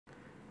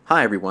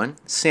Hi everyone,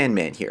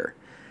 Sandman here.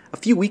 A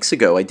few weeks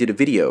ago I did a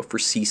video for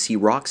CC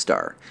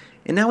Rockstar,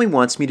 and now he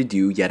wants me to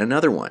do yet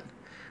another one.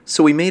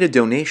 So he made a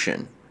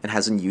donation and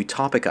has a new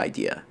topic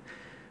idea.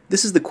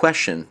 This is the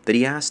question that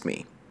he asked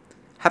me.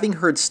 Having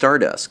heard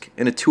Stardusk,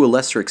 and to a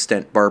lesser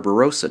extent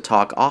Barbarossa,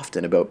 talk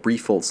often about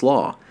Briefoldt's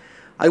Law,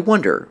 I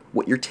wonder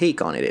what your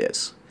take on it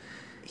is.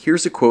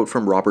 Here's a quote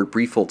from Robert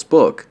Briefoldt's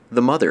book,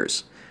 The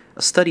Mothers,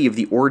 a study of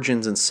the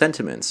origins and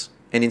sentiments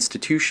and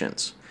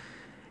institutions.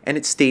 And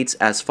it states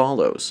as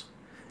follows: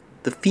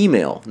 "The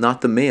female,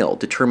 not the male,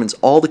 determines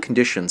all the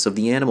conditions of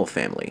the animal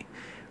family.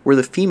 Where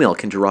the female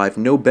can derive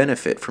no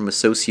benefit from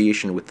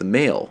association with the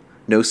male,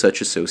 no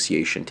such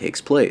association takes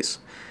place.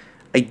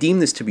 I deem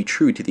this to be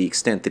true to the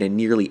extent that in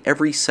nearly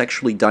every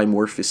sexually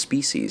dimorphous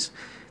species,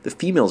 the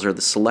females are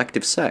the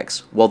selective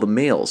sex, while the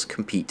males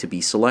compete to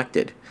be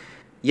selected.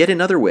 Yet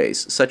in other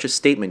ways, such a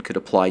statement could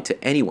apply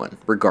to anyone,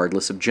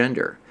 regardless of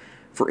gender.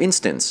 For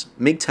instance,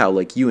 MGTOW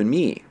like you and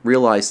me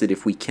realize that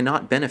if we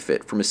cannot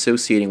benefit from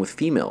associating with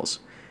females,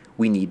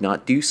 we need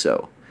not do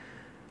so.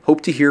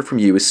 Hope to hear from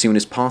you as soon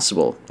as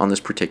possible on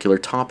this particular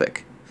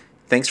topic.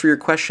 Thanks for your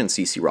question,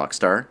 CC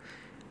Rockstar.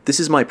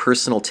 This is my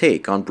personal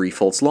take on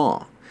Briefoldt's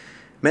Law.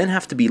 Men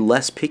have to be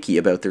less picky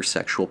about their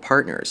sexual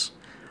partners.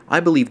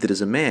 I believe that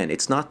as a man,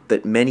 it's not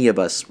that many of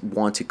us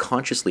want to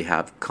consciously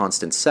have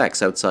constant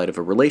sex outside of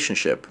a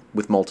relationship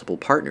with multiple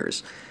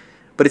partners,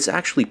 but it's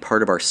actually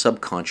part of our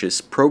subconscious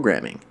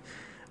programming.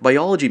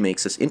 Biology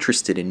makes us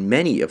interested in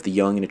many of the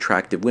young and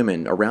attractive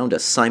women around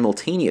us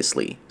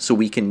simultaneously so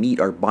we can meet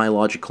our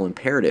biological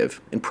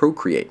imperative and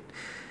procreate.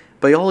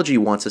 Biology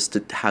wants us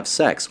to have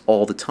sex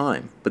all the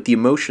time, but the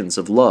emotions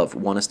of love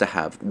want us to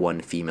have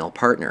one female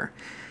partner.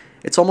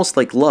 It's almost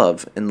like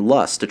love and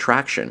lust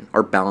attraction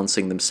are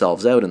balancing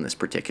themselves out in this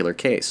particular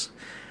case.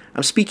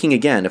 I'm speaking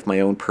again of my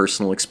own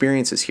personal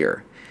experiences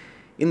here.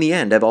 In the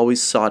end, I've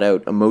always sought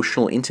out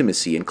emotional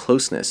intimacy and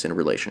closeness in a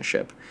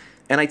relationship,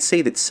 and I'd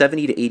say that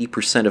 70 to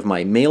 80% of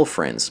my male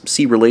friends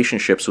see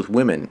relationships with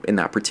women in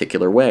that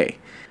particular way.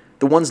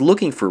 The ones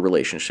looking for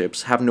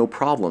relationships have no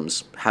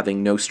problems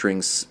having no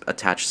strings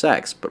attached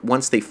sex, but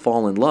once they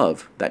fall in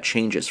love, that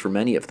changes for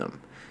many of them.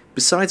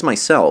 Besides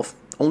myself,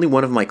 only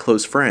one of my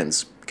close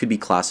friends could be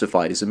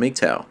classified as a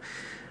MGTOW.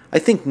 I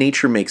think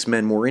nature makes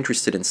men more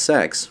interested in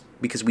sex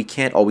because we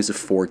can't always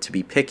afford to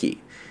be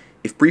picky.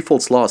 If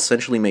Briefoldt's Law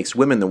essentially makes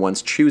women the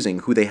ones choosing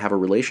who they have a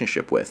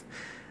relationship with,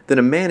 then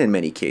a man in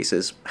many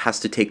cases has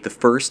to take the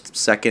first,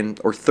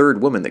 second, or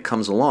third woman that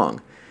comes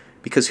along,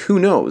 because who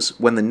knows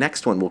when the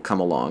next one will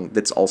come along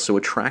that's also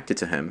attracted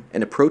to him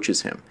and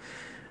approaches him.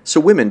 So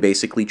women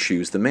basically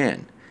choose the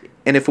man.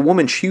 And if a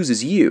woman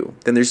chooses you,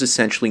 then there's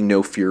essentially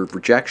no fear of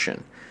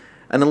rejection.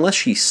 And unless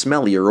she's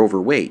smelly or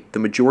overweight, the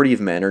majority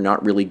of men are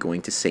not really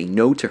going to say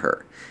no to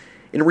her.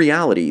 In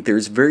reality,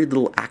 there's very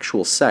little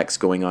actual sex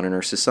going on in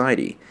our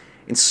society,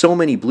 and so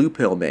many blue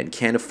pill men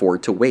can't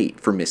afford to wait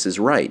for Mrs.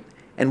 Right,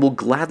 and will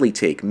gladly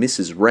take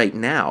Mrs. Right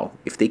now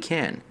if they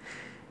can.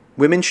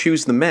 Women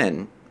choose the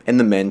men, and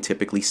the men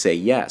typically say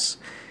yes.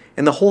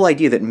 And the whole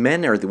idea that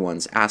men are the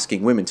ones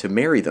asking women to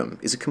marry them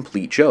is a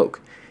complete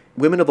joke.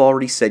 Women have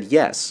already said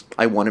yes,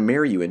 I want to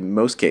marry you in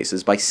most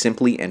cases by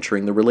simply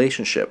entering the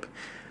relationship.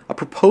 A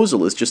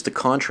proposal is just a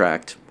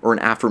contract or an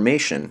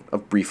affirmation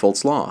of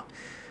Briefoldt's Law.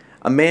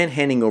 A man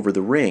handing over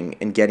the ring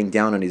and getting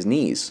down on his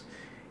knees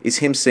is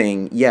him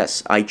saying,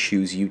 yes, I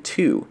choose you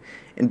too,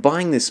 and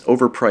buying this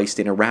overpriced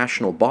and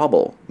irrational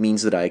bauble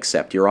means that I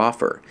accept your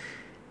offer.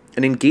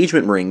 An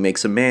engagement ring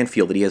makes a man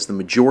feel that he has the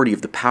majority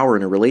of the power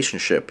in a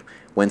relationship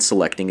when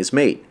selecting his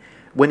mate,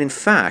 when in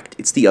fact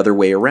it's the other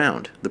way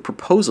around. The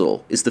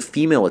proposal is the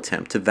female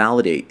attempt to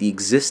validate the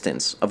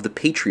existence of the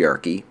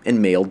patriarchy and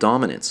male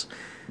dominance.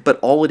 But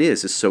all it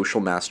is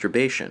social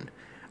masturbation,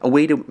 a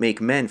way to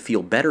make men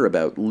feel better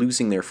about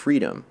losing their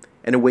freedom,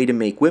 and a way to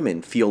make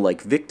women feel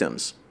like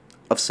victims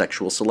of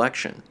sexual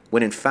selection,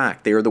 when in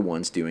fact they are the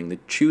ones doing the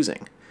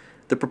choosing.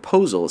 The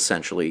proposal,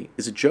 essentially,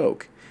 is a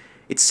joke.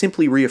 It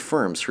simply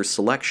reaffirms her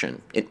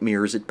selection, it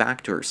mirrors it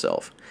back to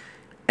herself.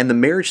 And the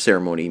marriage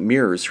ceremony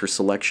mirrors her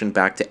selection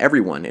back to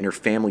everyone in her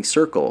family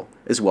circle,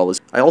 as well as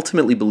I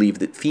ultimately believe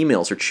that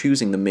females are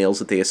choosing the males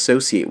that they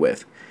associate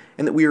with,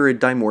 and that we are a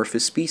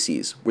dimorphous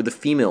species, where the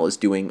female is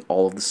doing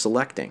all of the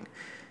selecting.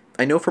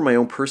 I know from my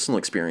own personal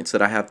experience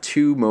that I have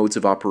two modes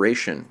of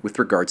operation with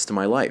regards to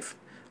my life.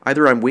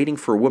 Either I'm waiting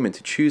for a woman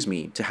to choose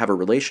me to have a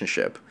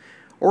relationship,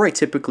 or I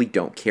typically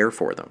don't care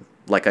for them,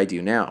 like I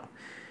do now.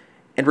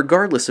 And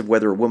regardless of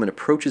whether a woman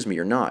approaches me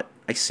or not,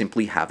 I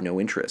simply have no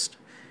interest.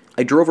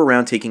 I drove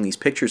around taking these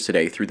pictures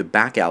today through the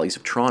back alleys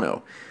of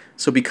Toronto,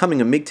 so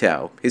becoming a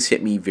MGTOW has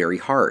hit me very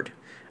hard,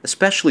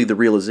 especially the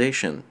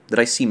realization that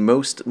I see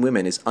most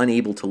women as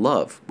unable to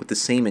love with the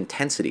same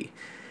intensity,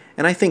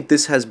 and I think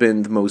this has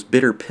been the most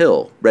bitter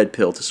pill, red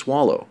pill, to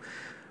swallow.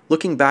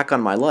 Looking back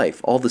on my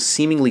life, all the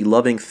seemingly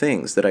loving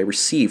things that I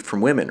received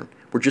from women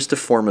were just a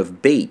form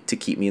of bait to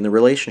keep me in the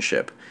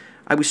relationship.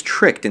 I was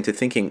tricked into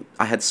thinking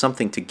I had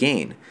something to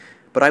gain,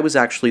 but I was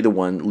actually the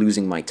one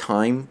losing my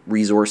time,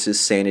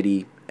 resources,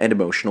 sanity, and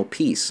emotional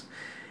peace.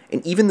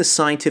 And even the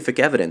scientific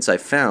evidence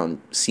I've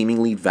found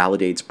seemingly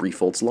validates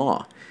Briefold's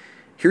law.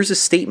 Here's a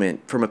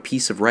statement from a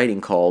piece of writing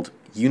called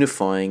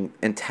Unifying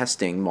and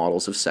Testing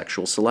Models of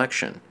Sexual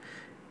Selection,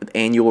 an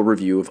annual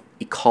review of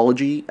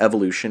Ecology,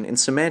 Evolution, and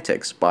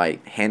Semantics by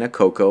Hannah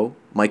Coco,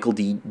 Michael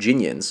D.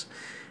 Ginians,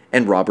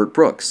 and Robert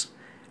Brooks.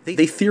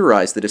 They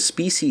theorize that a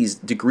species'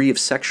 degree of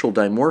sexual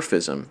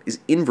dimorphism is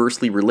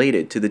inversely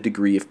related to the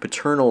degree of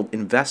paternal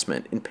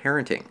investment in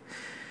parenting.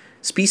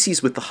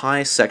 Species with the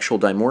highest sexual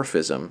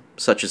dimorphism,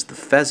 such as the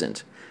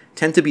pheasant,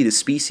 tend to be the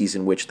species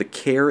in which the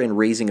care and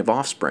raising of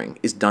offspring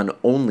is done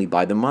only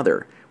by the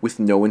mother, with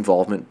no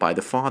involvement by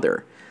the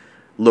father.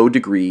 Low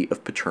degree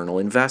of paternal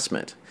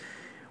investment.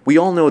 We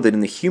all know that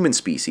in the human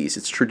species,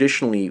 it's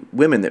traditionally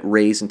women that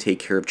raise and take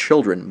care of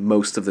children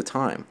most of the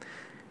time.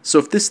 So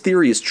if this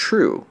theory is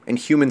true, and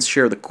humans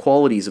share the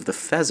qualities of the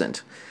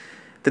pheasant,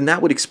 then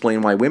that would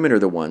explain why women are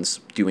the ones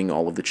doing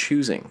all of the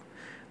choosing.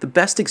 The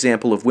best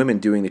example of women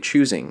doing the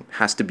choosing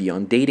has to be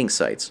on dating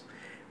sites.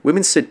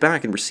 Women sit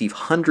back and receive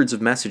hundreds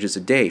of messages a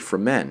day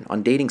from men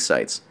on dating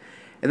sites,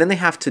 and then they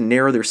have to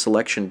narrow their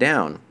selection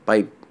down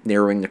by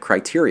narrowing the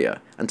criteria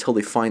until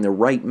they find the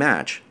right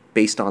match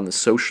based on the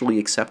socially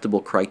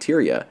acceptable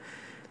criteria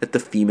that the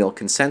female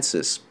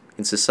consensus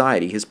in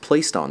society has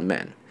placed on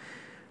men.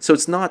 So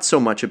it's not so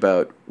much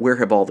about where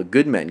have all the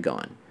good men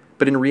gone,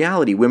 but in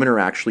reality women are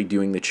actually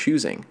doing the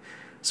choosing.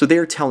 So they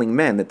are telling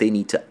men that they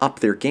need to up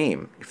their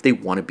game if they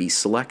want to be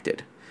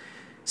selected.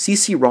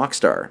 CC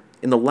Rockstar,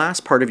 in the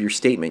last part of your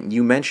statement,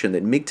 you mentioned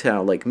that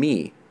MGTOW like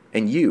me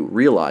and you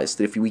realize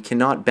that if we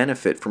cannot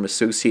benefit from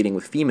associating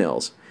with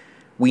females,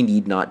 we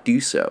need not do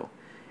so.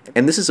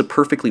 And this is a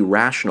perfectly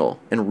rational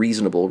and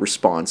reasonable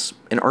response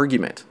and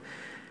argument.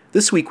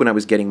 This week when I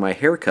was getting my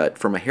hair cut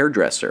from a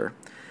hairdresser,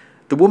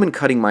 the woman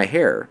cutting my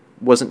hair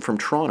wasn't from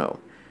Toronto.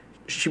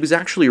 She was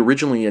actually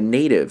originally a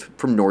native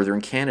from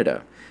northern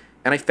Canada,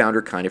 and I found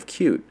her kind of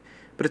cute.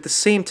 But at the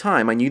same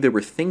time, I knew there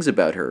were things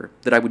about her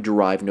that I would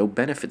derive no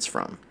benefits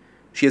from.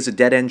 She has a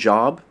dead-end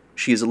job,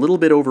 she is a little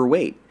bit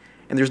overweight,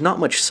 and there's not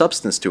much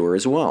substance to her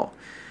as well.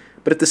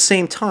 But at the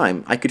same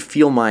time, I could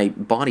feel my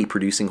body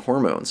producing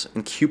hormones,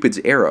 and Cupid's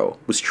arrow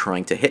was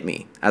trying to hit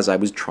me as I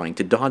was trying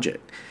to dodge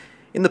it.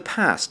 In the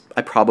past,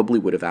 I probably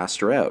would have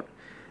asked her out.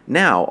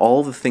 Now,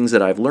 all the things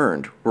that I've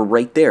learned were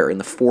right there in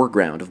the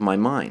foreground of my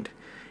mind.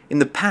 In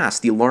the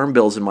past, the alarm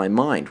bells in my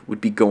mind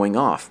would be going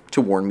off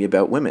to warn me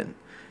about women.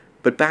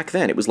 But back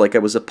then, it was like I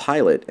was a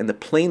pilot, and the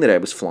plane that I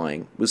was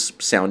flying was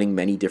sounding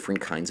many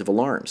different kinds of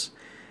alarms.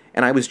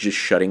 And I was just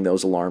shutting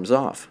those alarms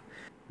off.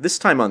 This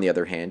time, on the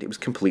other hand, it was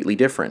completely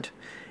different,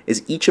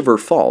 as each of her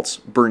faults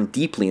burned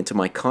deeply into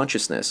my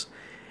consciousness,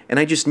 and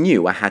I just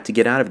knew I had to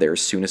get out of there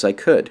as soon as I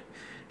could.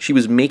 She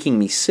was making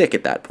me sick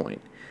at that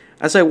point.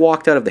 As I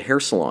walked out of the hair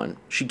salon,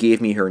 she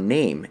gave me her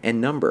name and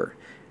number,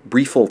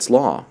 Briefold's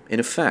law, in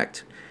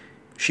effect.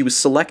 She was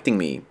selecting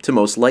me to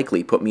most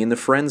likely put me in the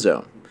friend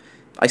zone.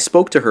 I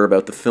spoke to her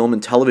about the film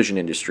and television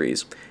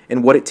industries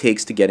and what it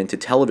takes to get into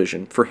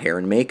television for hair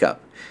and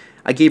makeup.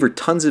 I gave her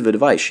tons of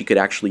advice she could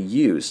actually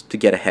use to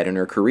get ahead in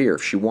her career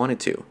if she wanted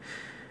to.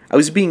 I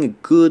was being a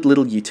good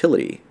little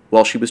utility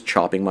while she was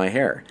chopping my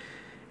hair,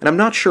 and I'm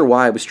not sure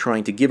why I was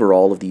trying to give her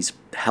all of these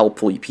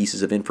helpful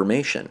pieces of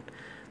information.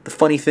 The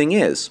funny thing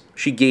is,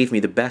 she gave me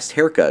the best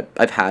haircut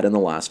I've had in the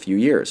last few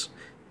years.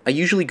 I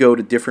usually go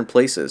to different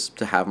places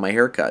to have my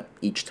haircut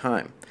each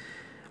time.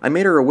 I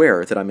made her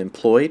aware that I'm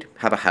employed,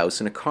 have a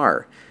house and a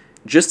car.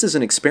 Just as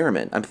an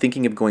experiment, I'm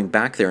thinking of going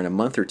back there in a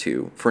month or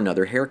two for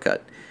another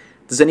haircut.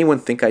 Does anyone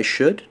think I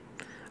should?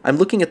 I'm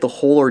looking at the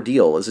whole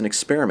ordeal as an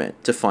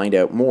experiment to find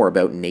out more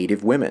about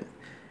Native women.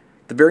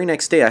 The very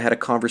next day I had a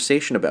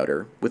conversation about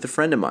her with a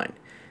friend of mine.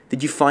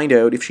 Did you find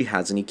out if she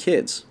has any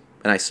kids?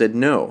 And I said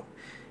no.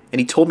 And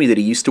he told me that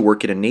he used to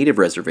work at a Native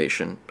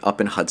reservation up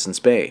in Hudson's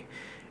Bay.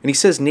 And he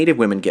says Native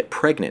women get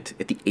pregnant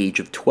at the age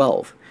of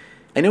 12.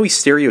 I know he's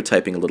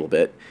stereotyping a little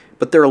bit,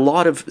 but there are a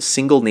lot of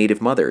single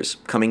Native mothers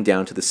coming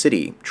down to the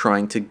city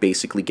trying to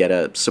basically get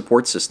a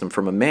support system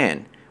from a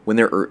man when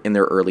they're in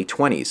their early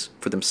 20s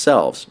for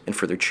themselves and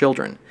for their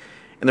children.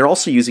 And they're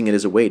also using it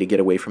as a way to get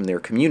away from their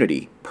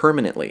community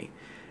permanently.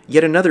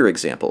 Yet another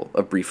example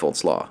of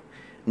Briefold's law.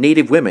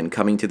 Native women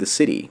coming to the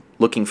city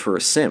looking for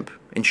a simp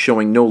and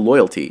showing no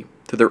loyalty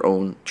to their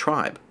own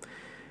tribe.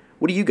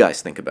 What do you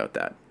guys think about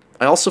that?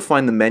 I also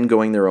find the men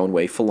going their own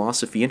way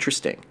philosophy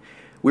interesting.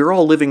 We're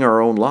all living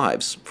our own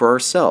lives for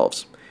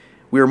ourselves.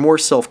 We are more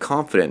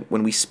self-confident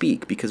when we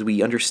speak because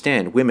we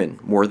understand women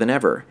more than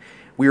ever.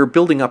 We are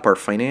building up our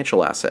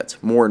financial assets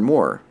more and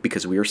more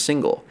because we are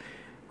single.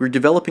 We're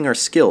developing our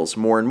skills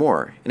more and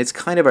more, and it's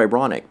kind of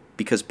ironic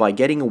because by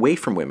getting away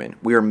from women,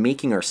 we are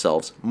making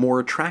ourselves more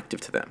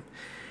attractive to them.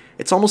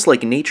 It's almost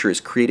like nature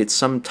has created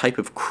some type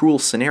of cruel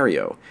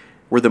scenario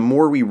where the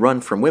more we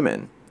run from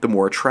women, the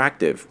more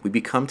attractive we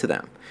become to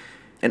them.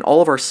 And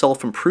all of our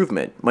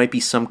self-improvement might be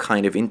some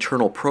kind of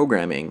internal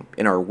programming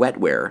in our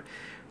wetware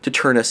to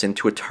turn us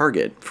into a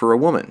target for a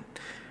woman.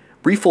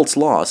 Briefold's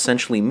law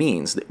essentially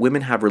means that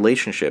women have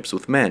relationships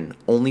with men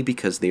only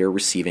because they are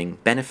receiving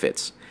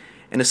benefits.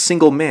 And a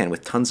single man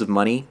with tons of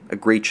money, a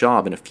great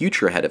job, and a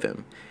future ahead of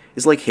him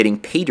is like hitting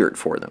pay dirt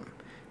for them.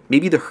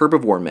 Maybe the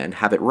herbivore men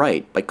have it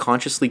right by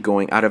consciously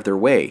going out of their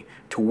way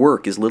to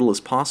work as little as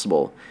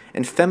possible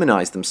and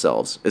feminize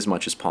themselves as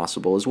much as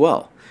possible as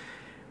well.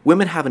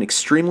 Women have an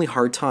extremely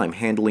hard time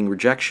handling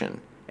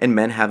rejection, and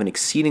men have an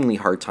exceedingly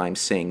hard time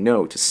saying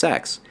no to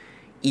sex,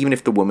 even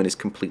if the woman is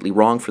completely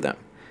wrong for them.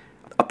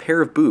 A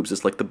pair of boobs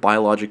is like the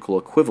biological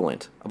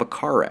equivalent of a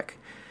car wreck.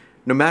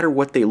 No matter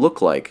what they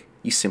look like,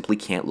 you simply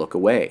can't look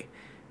away.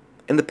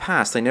 In the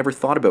past, I never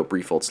thought about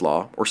Briefeld's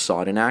Law or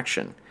saw it in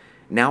action.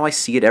 Now I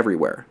see it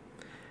everywhere.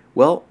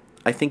 Well,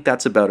 I think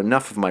that's about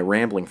enough of my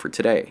rambling for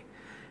today.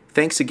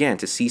 Thanks again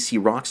to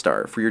CC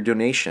Rockstar for your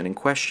donation and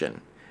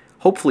question.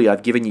 Hopefully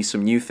I've given you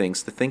some new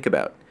things to think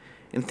about.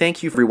 And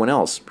thank you for everyone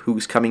else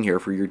who's coming here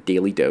for your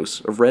daily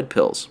dose of red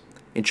pills.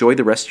 Enjoy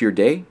the rest of your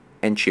day,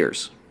 and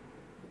cheers.